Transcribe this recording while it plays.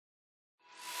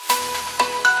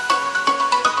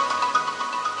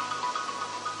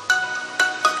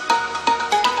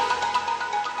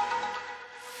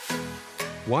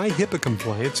why HIPAA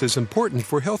compliance is important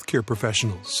for healthcare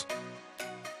professionals.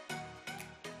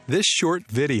 This short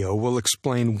video will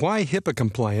explain why HIPAA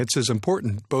compliance is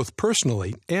important both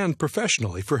personally and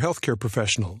professionally for healthcare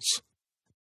professionals.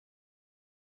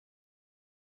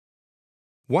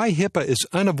 Why HIPAA is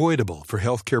unavoidable for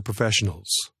healthcare professionals.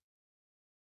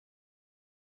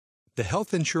 The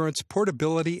Health Insurance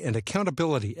Portability and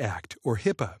Accountability Act, or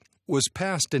HIPAA, was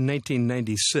passed in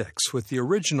 1996 with the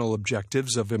original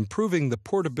objectives of improving the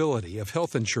portability of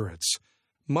health insurance,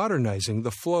 modernizing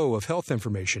the flow of health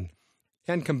information,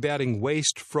 and combating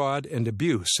waste, fraud, and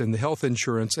abuse in the health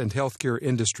insurance and healthcare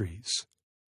industries.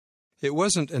 It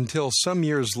wasn't until some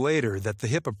years later that the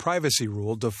HIPAA privacy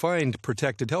rule defined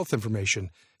protected health information,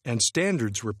 and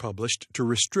standards were published to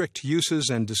restrict uses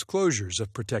and disclosures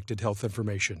of protected health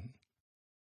information.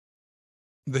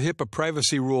 The HIPAA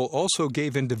privacy rule also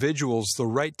gave individuals the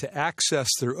right to access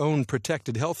their own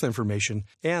protected health information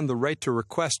and the right to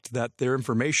request that their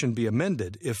information be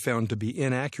amended if found to be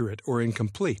inaccurate or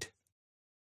incomplete.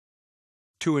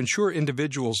 To ensure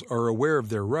individuals are aware of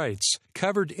their rights,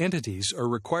 covered entities are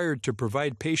required to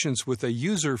provide patients with a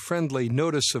user-friendly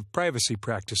notice of privacy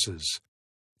practices.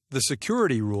 The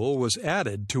security rule was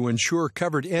added to ensure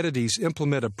covered entities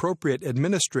implement appropriate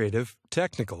administrative,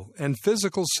 technical, and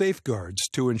physical safeguards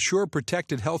to ensure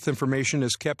protected health information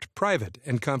is kept private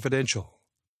and confidential.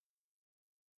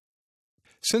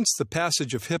 Since the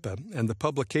passage of HIPAA and the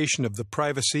publication of the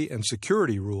privacy and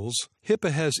security rules,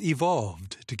 HIPAA has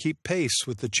evolved to keep pace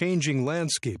with the changing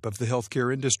landscape of the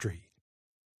healthcare industry.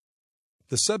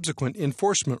 The subsequent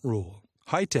Enforcement Rule,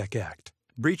 HITECH Act,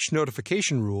 Breach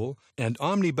Notification Rule, and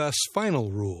Omnibus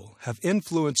Final Rule have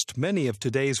influenced many of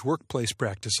today's workplace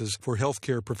practices for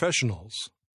healthcare professionals.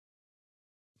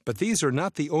 But these are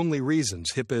not the only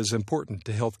reasons HIPAA is important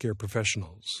to healthcare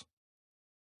professionals.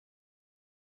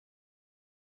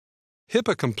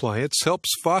 HIPAA compliance helps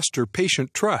foster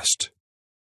patient trust.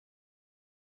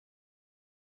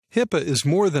 HIPAA is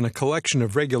more than a collection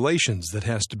of regulations that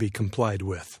has to be complied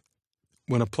with.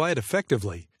 When applied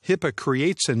effectively, HIPAA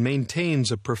creates and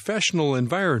maintains a professional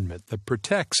environment that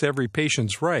protects every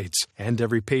patient's rights and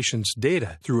every patient's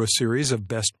data through a series of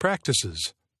best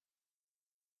practices.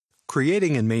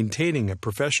 Creating and maintaining a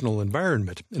professional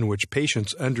environment in which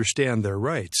patients understand their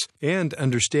rights and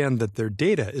understand that their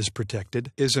data is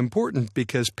protected is important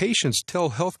because patients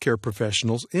tell healthcare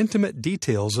professionals intimate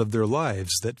details of their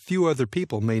lives that few other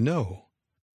people may know.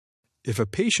 If a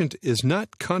patient is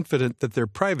not confident that their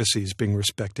privacy is being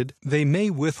respected, they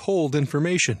may withhold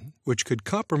information, which could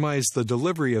compromise the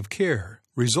delivery of care,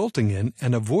 resulting in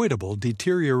an avoidable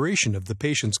deterioration of the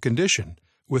patient's condition,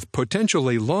 with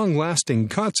potentially long-lasting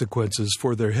consequences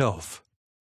for their health.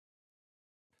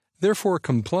 Therefore,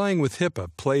 complying with HIPAA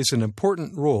plays an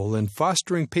important role in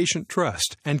fostering patient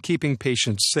trust and keeping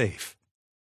patients safe.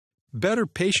 Better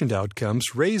patient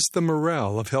outcomes raise the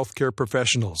morale of healthcare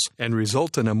professionals and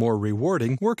result in a more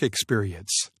rewarding work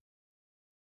experience.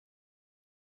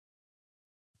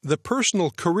 The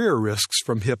personal career risks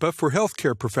from HIPAA for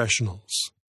healthcare professionals.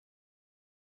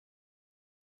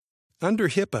 Under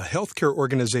HIPAA, healthcare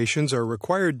organizations are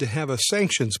required to have a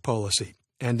sanctions policy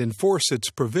and enforce its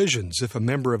provisions if a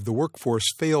member of the workforce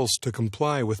fails to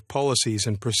comply with policies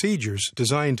and procedures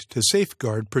designed to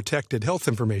safeguard protected health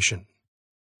information.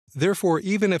 Therefore,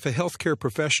 even if a healthcare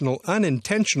professional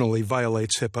unintentionally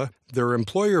violates HIPAA, their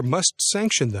employer must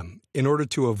sanction them in order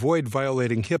to avoid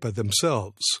violating HIPAA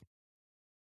themselves.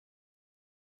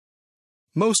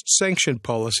 Most sanction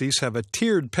policies have a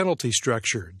tiered penalty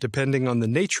structure depending on the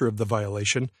nature of the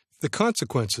violation, the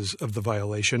consequences of the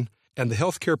violation, and the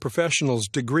healthcare professional's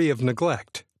degree of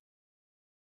neglect.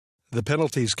 The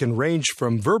penalties can range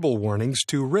from verbal warnings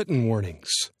to written warnings,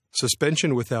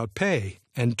 suspension without pay,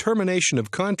 and termination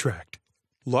of contract,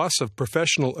 loss of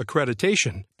professional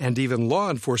accreditation, and even law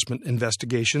enforcement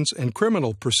investigations and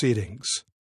criminal proceedings.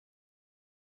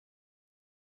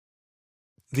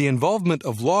 The involvement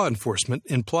of law enforcement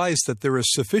implies that there is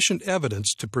sufficient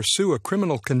evidence to pursue a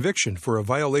criminal conviction for a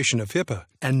violation of HIPAA,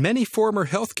 and many former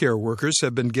healthcare workers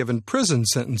have been given prison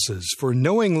sentences for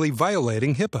knowingly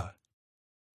violating HIPAA.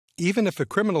 Even if a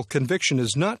criminal conviction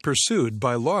is not pursued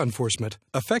by law enforcement,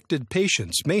 affected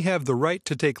patients may have the right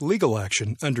to take legal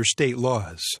action under state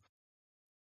laws.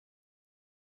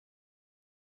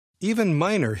 Even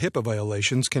minor HIPAA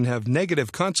violations can have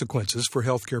negative consequences for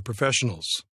healthcare professionals.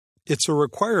 It's a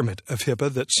requirement of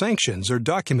HIPAA that sanctions are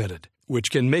documented,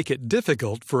 which can make it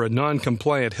difficult for a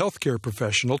non-compliant healthcare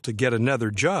professional to get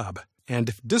another job, and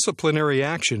if disciplinary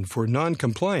action for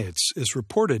non-compliance is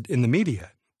reported in the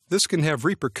media, this can have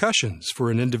repercussions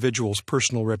for an individual's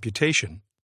personal reputation.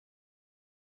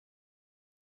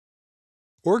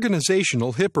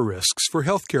 Organizational HIPAA risks for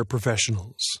healthcare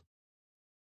professionals.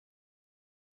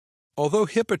 Although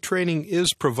HIPAA training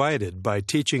is provided by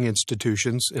teaching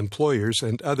institutions, employers,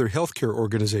 and other healthcare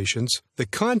organizations, the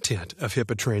content of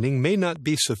HIPAA training may not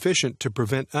be sufficient to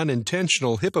prevent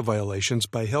unintentional HIPAA violations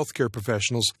by healthcare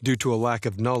professionals due to a lack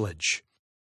of knowledge.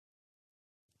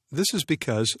 This is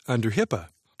because, under HIPAA,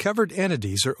 covered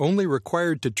entities are only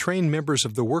required to train members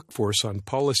of the workforce on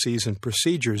policies and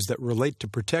procedures that relate to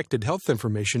protected health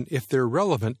information if they're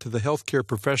relevant to the healthcare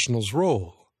professional's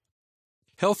role.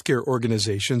 Healthcare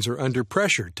organizations are under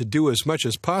pressure to do as much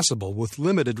as possible with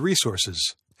limited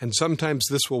resources, and sometimes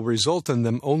this will result in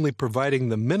them only providing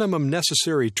the minimum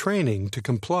necessary training to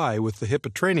comply with the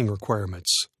HIPAA training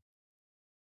requirements.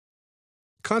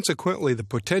 Consequently, the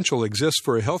potential exists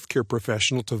for a healthcare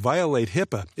professional to violate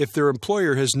HIPAA if their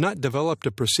employer has not developed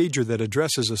a procedure that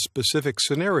addresses a specific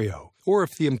scenario, or if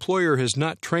the employer has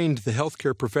not trained the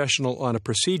healthcare professional on a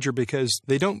procedure because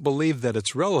they don't believe that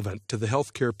it's relevant to the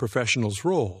healthcare professional's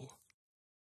role.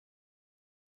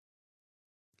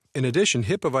 In addition,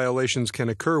 HIPAA violations can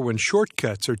occur when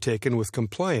shortcuts are taken with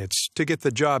compliance to get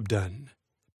the job done.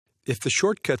 If the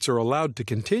shortcuts are allowed to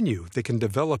continue, they can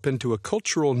develop into a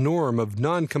cultural norm of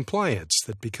non-compliance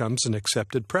that becomes an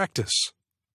accepted practice.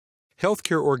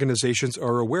 Healthcare organizations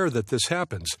are aware that this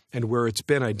happens, and where it's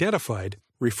been identified,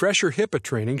 refresher HIPAA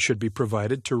training should be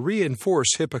provided to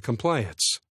reinforce HIPAA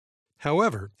compliance.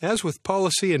 However, as with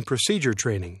policy and procedure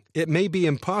training, it may be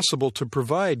impossible to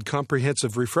provide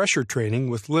comprehensive refresher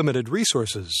training with limited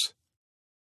resources.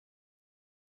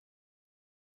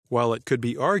 While it could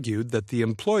be argued that the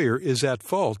employer is at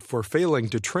fault for failing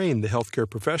to train the healthcare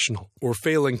professional or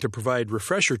failing to provide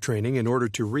refresher training in order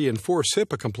to reinforce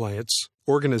HIPAA compliance,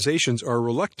 organizations are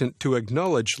reluctant to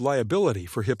acknowledge liability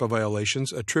for HIPAA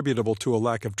violations attributable to a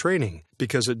lack of training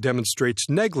because it demonstrates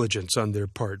negligence on their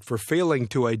part for failing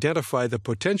to identify the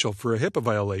potential for a HIPAA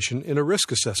violation in a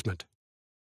risk assessment.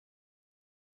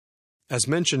 As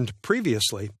mentioned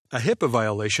previously, a HIPAA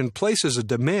violation places a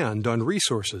demand on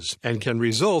resources and can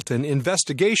result in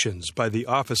investigations by the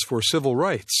Office for Civil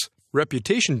Rights,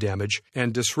 reputation damage,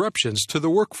 and disruptions to the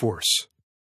workforce.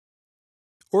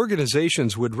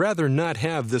 Organizations would rather not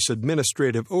have this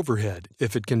administrative overhead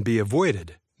if it can be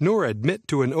avoided, nor admit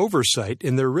to an oversight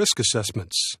in their risk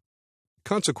assessments.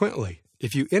 Consequently,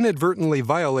 if you inadvertently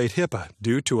violate HIPAA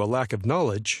due to a lack of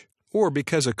knowledge, or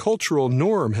because a cultural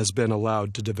norm has been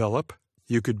allowed to develop,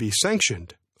 you could be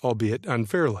sanctioned, albeit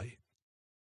unfairly.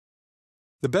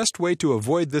 The best way to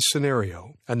avoid this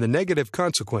scenario and the negative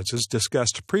consequences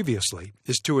discussed previously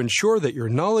is to ensure that your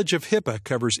knowledge of HIPAA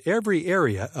covers every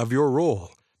area of your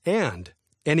role and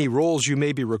any roles you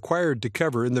may be required to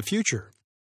cover in the future.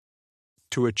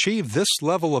 To achieve this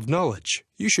level of knowledge,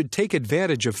 you should take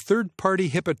advantage of third-party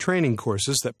HIPAA training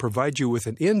courses that provide you with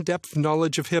an in-depth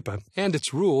knowledge of HIPAA and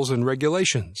its rules and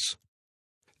regulations.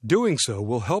 Doing so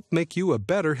will help make you a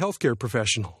better healthcare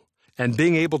professional, and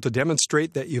being able to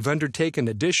demonstrate that you've undertaken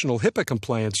additional HIPAA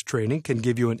compliance training can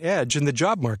give you an edge in the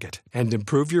job market and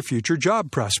improve your future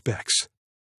job prospects.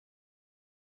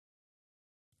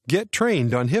 Get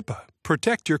trained on HIPAA.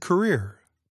 Protect your career.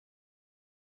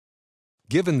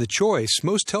 Given the choice,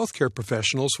 most healthcare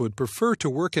professionals would prefer to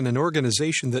work in an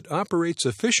organization that operates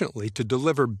efficiently to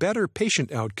deliver better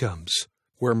patient outcomes,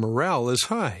 where morale is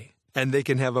high, and they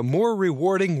can have a more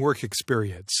rewarding work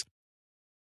experience.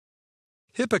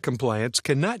 HIPAA compliance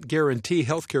cannot guarantee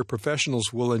healthcare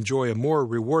professionals will enjoy a more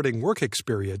rewarding work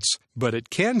experience, but it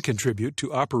can contribute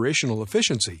to operational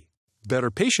efficiency, better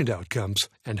patient outcomes,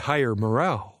 and higher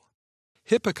morale.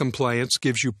 HIPAA compliance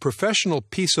gives you professional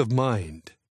peace of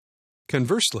mind.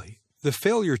 Conversely, the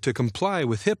failure to comply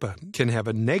with HIPAA can have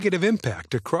a negative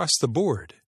impact across the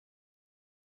board.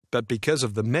 But because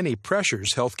of the many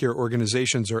pressures healthcare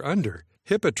organizations are under,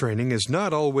 HIPAA training is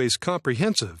not always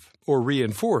comprehensive or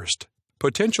reinforced,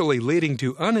 potentially leading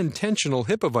to unintentional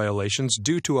HIPAA violations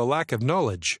due to a lack of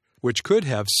knowledge, which could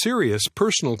have serious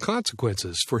personal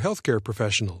consequences for healthcare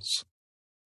professionals.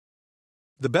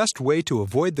 The best way to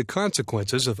avoid the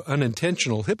consequences of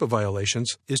unintentional HIPAA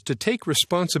violations is to take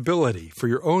responsibility for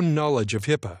your own knowledge of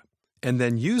HIPAA, and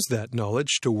then use that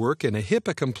knowledge to work in a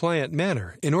HIPAA-compliant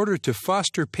manner in order to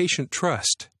foster patient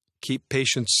trust, keep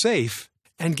patients safe,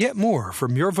 and get more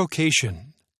from your vocation.